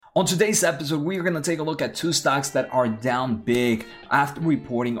On today's episode, we are going to take a look at two stocks that are down big after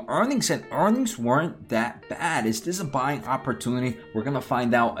reporting earnings, and earnings weren't that bad. Is this a buying opportunity? We're going to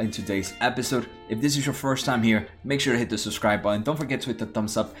find out in today's episode. If this is your first time here, make sure to hit the subscribe button. Don't forget to hit the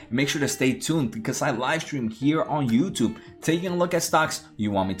thumbs up and make sure to stay tuned because I live stream here on YouTube, taking a look at stocks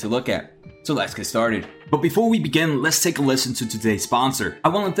you want me to look at. So let's get started. But before we begin, let's take a listen to today's sponsor. I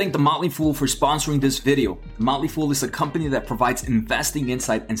want to thank The Motley Fool for sponsoring this video. The Motley Fool is a company that provides investing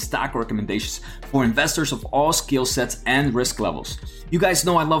insight and stock recommendations for investors of all skill sets and risk levels. You guys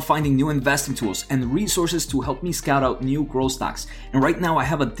know I love finding new investing tools and resources to help me scout out new growth stocks. And right now I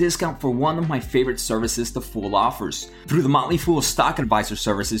have a discount for one of my favorite services The Fool offers. Through The Motley Fool Stock Advisor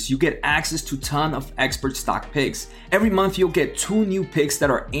services, you get access to a ton of expert stock picks. Every month you'll get 2 new picks that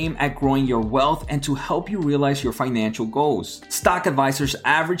are aimed at growing your wealth and to help you realize your financial goals. Stock Advisor's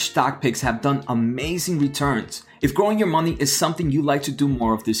average stock picks have done amazing returns. If growing your money is something you'd like to do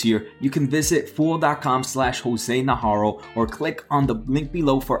more of this year, you can visit fool.com/Jose Najarro or click on the link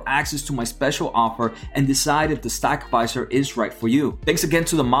below for access to my special offer and decide if the Stock Advisor is right for you. Thanks again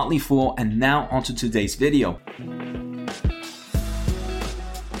to The Motley Fool, and now onto today's video.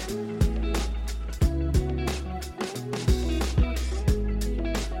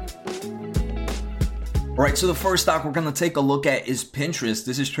 Alright, so the first stock we're going to take a look at is Pinterest.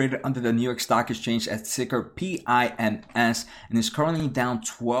 This is traded under the New York Stock Exchange at ticker PINS and is currently down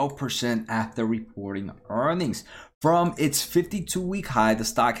 12% after reporting earnings. From its 52-week high, the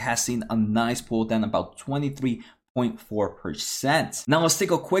stock has seen a nice pull down about 23.4%. Now let's take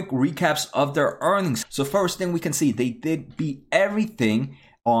a quick recaps of their earnings. So first thing we can see, they did beat everything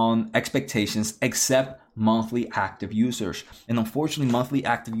on expectations except monthly active users. And unfortunately, monthly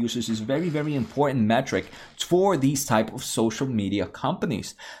active users is a very important metric for these type of social media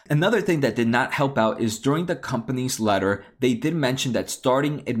companies. Another thing that did not help out is during the company's letter, they did mention that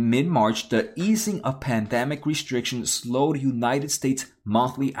starting in mid-March, the easing of pandemic restrictions slowed United States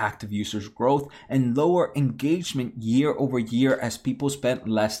monthly active users growth and lower engagement year over year as people spent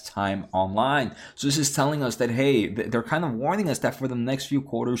less time online. So this is telling us that, hey, they're kind of warning us that for the next few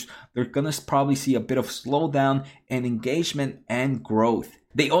quarters, they're going to probably see a bit of slowdown in engagement and growth.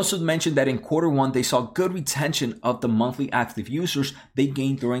 They also mentioned that in quarter one, they saw good retention of the monthly active users they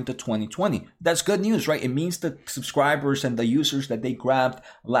gained during the 2020. That's good news, right? It means the subscribers and the users that they grabbed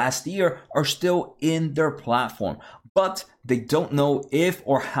last year are still in their platform. But they don't know if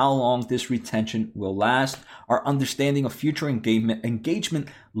or how long this retention will last. Our understanding of future engagement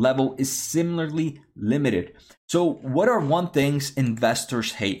level is similarly limited. So what are one things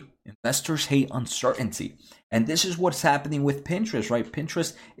investors hate? Investors hate uncertainty. And this is what's happening with Pinterest, right?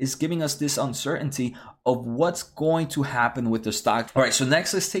 Pinterest is giving us this uncertainty of what's going to happen with the stock. All right, so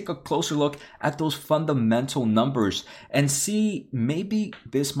next let's take a closer look at those fundamental numbers and see maybe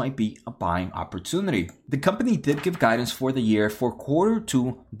this might be a buying opportunity. The company did give guidance for the year. For quarter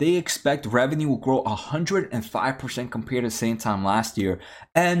two, they expect revenue will grow 105% compared to the same time last year.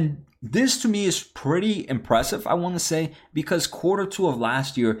 And this to me is pretty impressive, I want to say, because quarter two of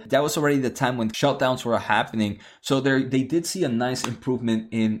last year, that was already the time when shutdowns were happening. So they did see a nice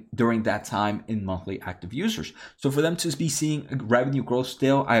improvement during that time in monthly active users. So for them to be seeing revenue growth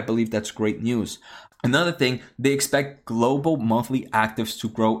still, I believe that's great news. Another thing, they expect global monthly actives to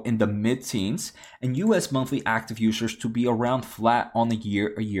grow in the mid-teens and US monthly active users to be around flat on a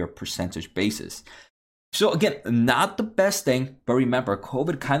year percentage basis. So again, not the best thing, but remember,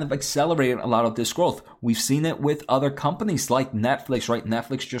 COVID kind of accelerated a lot of this growth. We've seen it with other companies like Netflix, right?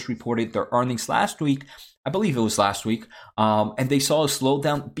 Netflix just reported their earnings last week. I believe it was last week. And they saw a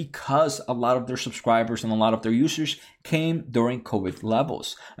slowdown because a lot of their subscribers and a lot of their users came during COVID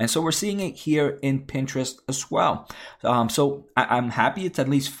levels. And so we're seeing it here in Pinterest as well. So I'm happy it's at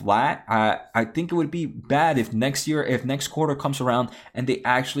least flat. I think it would be bad if next quarter comes around and they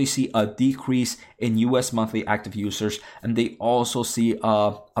actually see a decrease in US monthly active users. And they also see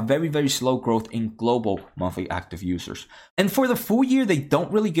a very slow growth in global monthly active users. And for the full year, they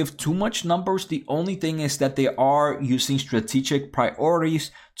don't really give too much numbers. The only thing is that they are using strategic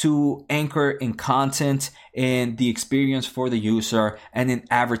priorities to anchor in content, in the experience for the user, and in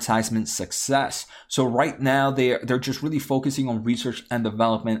advertisement success. So right now they're just really focusing on research and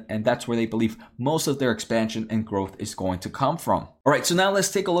development, and that's where they believe most of their expansion and growth is going to come from. All right, so now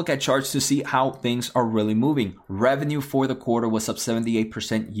let's take a look at charts to see how things are really moving. Revenue for the quarter was up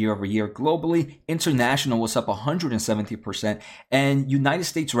 78% year over year globally. International was up 170%, and United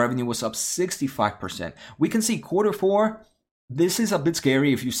States revenue was up 65%. We can see quarter four, this is a bit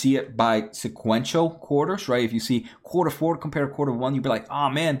scary if you see it by sequential quarters, right? If you see quarter four compared to quarter one, you'd be like, oh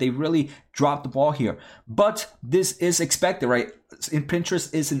man, they really dropped the ball here. But this is expected, right?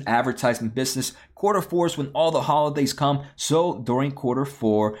 Pinterest is an advertisement business. Quarter four is when all the holidays come. So during quarter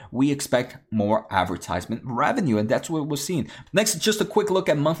four, we expect more advertisement revenue. And that's what we're seeing. Next, just a quick look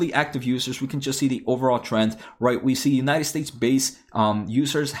at monthly active users. We can just see the overall trend, right? We see United States based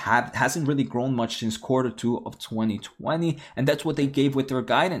users hasn't really grown much since quarter two of 2020. And that's what they gave with their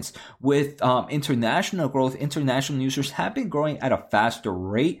guidance. With international growth, international users have been growing at a faster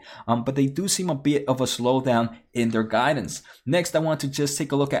rate, but they do seem a bit of a slowdown in their guidance. Next, I want to just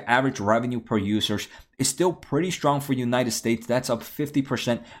take a look at average revenue per users. It's still pretty strong for United States. That's up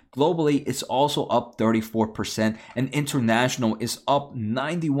 50%. Globally, it's also up 34%. And international is up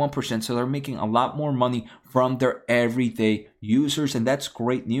 91%. So they're making a lot more money from their everyday users. And that's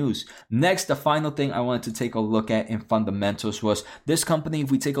great news. Next, the final thing I wanted to take a look at in fundamentals was this company.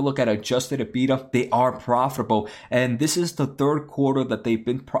 If we take a look at adjusted EBITDA, they are profitable. And this is the third quarter that they've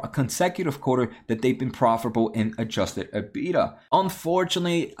been consecutive quarter that they've been profitable in adjusted EBITDA.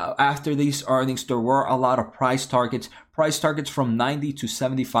 Unfortunately, after these earnings, there were a lot of price targets from $90 to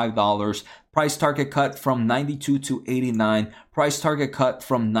 $75, price target cut from 92 to 89, price target cut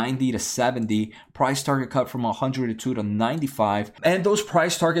from 90 to 70, price target cut from 102 to 95. And those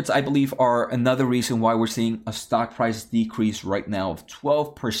price targets, I believe, are another reason why we're seeing a stock price decrease right now of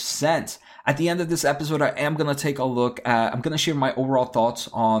 12%. At the end of this episode, I am going to take a look at, I'm going to share my overall thoughts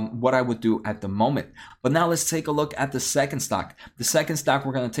on what I would do at the moment. But now let's take a look at the second stock. The second stock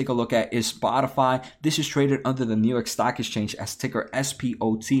we're going to take a look at is Spotify. This is traded under the New York Stock Exchange as ticker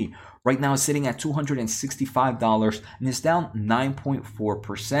SPOT. Right now it's sitting at $265 and it's down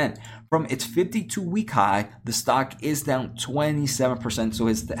 9.4%. From its 52-week high, the stock is down 27%. So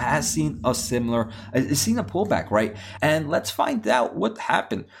it has seen a pullback, right? And let's find out what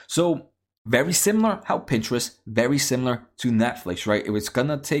happened. So very similar how Pinterest, very similar to Netflix, right? It was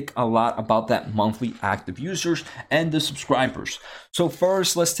gonna take a lot about that monthly active users and the subscribers. So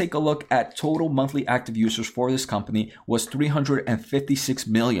first, let's take a look at total monthly active users for this company was 356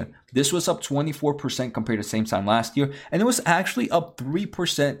 million. This was up 24% compared to the same time last year, and it was actually up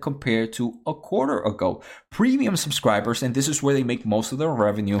 3% compared to a quarter ago. Premium subscribers, and this is where they make most of their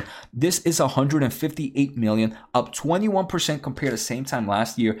revenue, this is 158 million, up 21% compared to the same time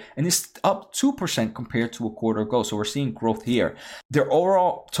last year, and it's up 2% compared to a quarter ago. So we're seeing growth here. Their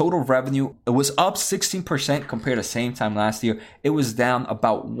overall total revenue, it was up 16% compared to the same time last year. It was down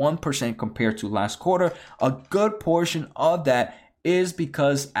about 1% compared to last quarter. A good portion of that is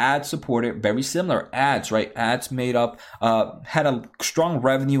because ads supported very similar ads, right? Ads made up, had a strong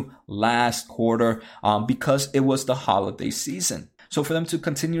revenue last quarter because it was the holiday season. So for them to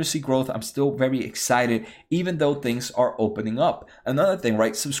continue to see growth, I'm still very excited, even though things are opening up. Another thing,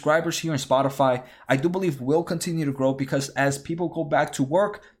 right? Subscribers here in Spotify, I do believe will continue to grow because as people go back to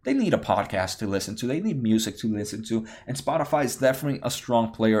work, they need a podcast to listen to. They need music to listen to. And Spotify is definitely a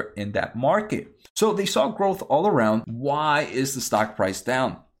strong player in that market. So they saw growth all around. Why is the stock price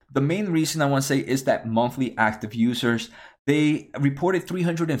down? The main reason I want to say is that monthly active users, they reported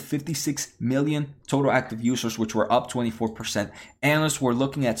 356 million total active users, which were up 24%. Analysts were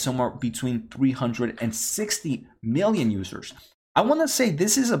looking at somewhere between 360 million users. I want to say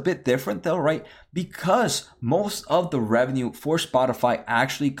this is a bit different though, right? Because most of the revenue for Spotify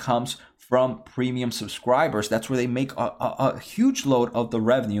actually comes from premium subscribers. That's where they make a huge load of the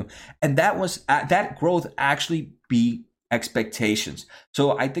revenue. And that growth actually beat expectations.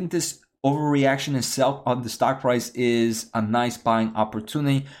 So I think this overreaction itself on the stock price is a nice buying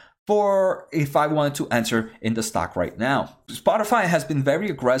opportunity for if I wanted to enter in the stock right now. Spotify has been very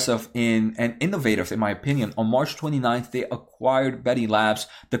aggressive and innovative, in my opinion. On March 29th, they acquired Betty Labs,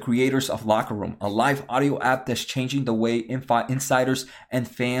 the creators of Locker Room, a live audio app that's changing the way insiders and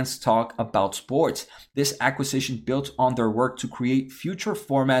fans talk about sports. This acquisition built on their work to create future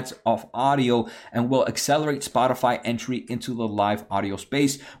formats of audio and will accelerate Spotify entry into the live audio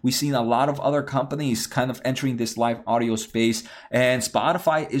space. We've seen a lot of other companies kind of entering this live audio space, and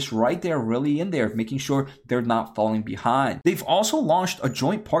Spotify is right there, really in there, making sure they're not falling behind. They've also launched a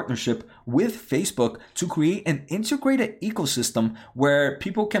joint partnership with Facebook to create an integrated ecosystem where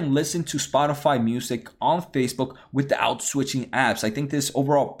people can listen to Spotify music on Facebook without switching apps. I think this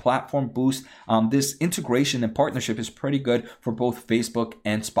overall platform boost, this integration and partnership is pretty good for both Facebook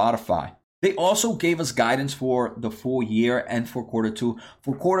and Spotify. They also gave us guidance for the full year and for quarter two.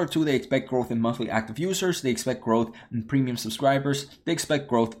 For quarter two, they expect growth in monthly active users. They expect growth in premium subscribers. They expect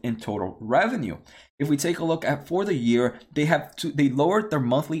growth in total revenue. if we take a look at for the year, they lowered their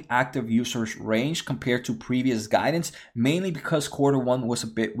monthly active users range compared to previous guidance, mainly because Q1 was a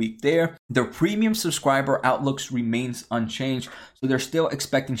bit weak there. Their premium subscriber outlooks remains unchanged, so they're still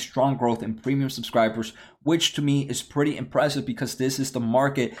expecting strong growth in premium subscribers, which to me is pretty impressive because this is the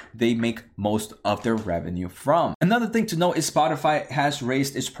market they make most of their revenue from. Another thing to note is Spotify has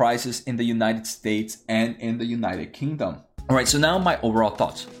raised its prices in the United States and in the United Kingdom. All right, so now my overall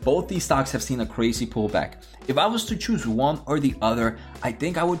thoughts. Both these stocks have seen a crazy pullback. If I was to choose one or the other, I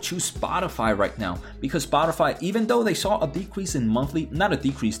think I would choose Spotify right now, because Spotify, even though they saw a decrease in not a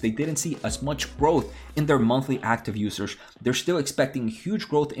decrease, they didn't see as much growth in their monthly active users. They're still expecting huge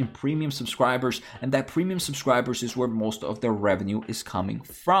growth in premium subscribers, and that premium subscribers is where most of their revenue is coming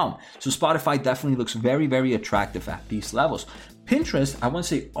from. So Spotify definitely looks very, very attractive at these levels. Pinterest, I want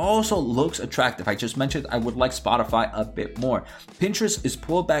to say, also looks attractive. I just mentioned I would like Spotify a bit more. Pinterest is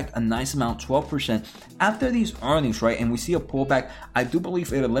pulled back a nice amount, 12%, after these earnings, right? And we see a pullback. I do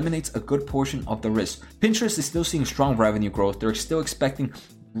believe it eliminates a good portion of the risk. Pinterest is still seeing strong revenue growth. They're still expecting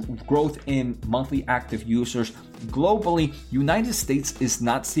growth in monthly active users. Globally, United States is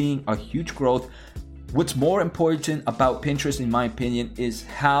not seeing a huge growth. What's more important about Pinterest, in my opinion, is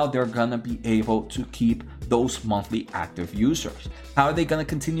how they're gonna be able to keep those monthly active users. How are they gonna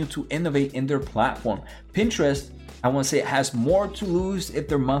continue to innovate in their platform? Pinterest, I want to say, it has more to lose if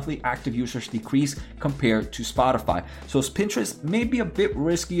their monthly active users decrease compared to Spotify. So Pinterest may be a bit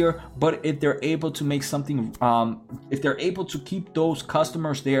riskier, but if they're able to make something, if they're able to keep those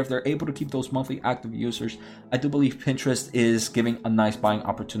customers there, if they're able to keep those monthly active users, I do believe Pinterest is giving a nice buying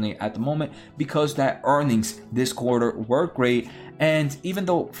opportunity at the moment, because that earnings this quarter were great. And even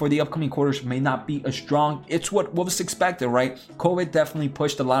though for the upcoming quarters may not be as strong, it's what was expected, right? COVID definitely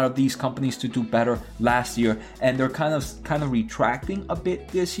pushed a lot of these companies to do better last year, and they're kind of retracting a bit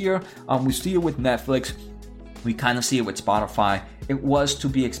this year. We see it with Netflix. We kind of see it with Spotify. It was to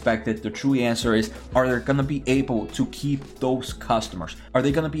be expected. The true answer is, are they going to be able to keep those customers? Are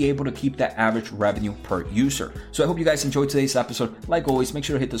they going to be able to keep that average revenue per user? So I hope you guys enjoyed today's episode. Like always, make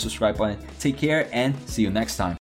sure to hit the subscribe button. Take care and see you next time.